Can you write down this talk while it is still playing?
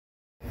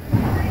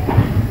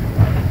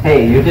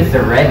Hey, you're just a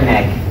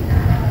redneck.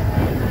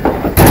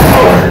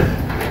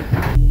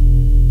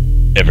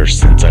 Ever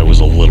since I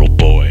was a little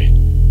boy,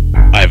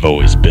 I've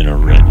always been a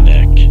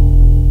redneck.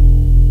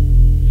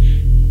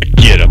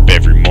 I get up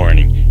every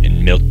morning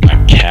and milk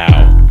my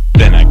cow.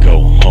 Then I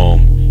go home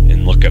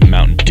and look at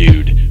Mountain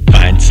Dude.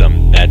 Find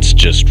something that's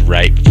just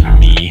right for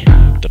me.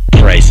 The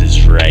price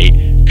is right,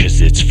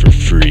 'cause it's for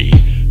free.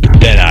 But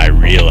then I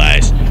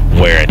realize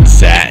where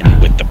it's at, and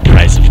with the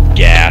price of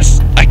gas,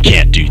 I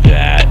can't do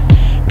that.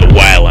 But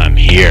while I'm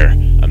here,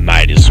 I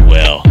might as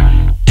well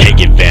take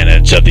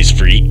advantage of these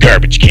free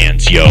garbage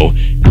cans, yo.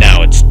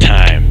 Now it's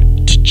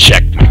time to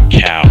check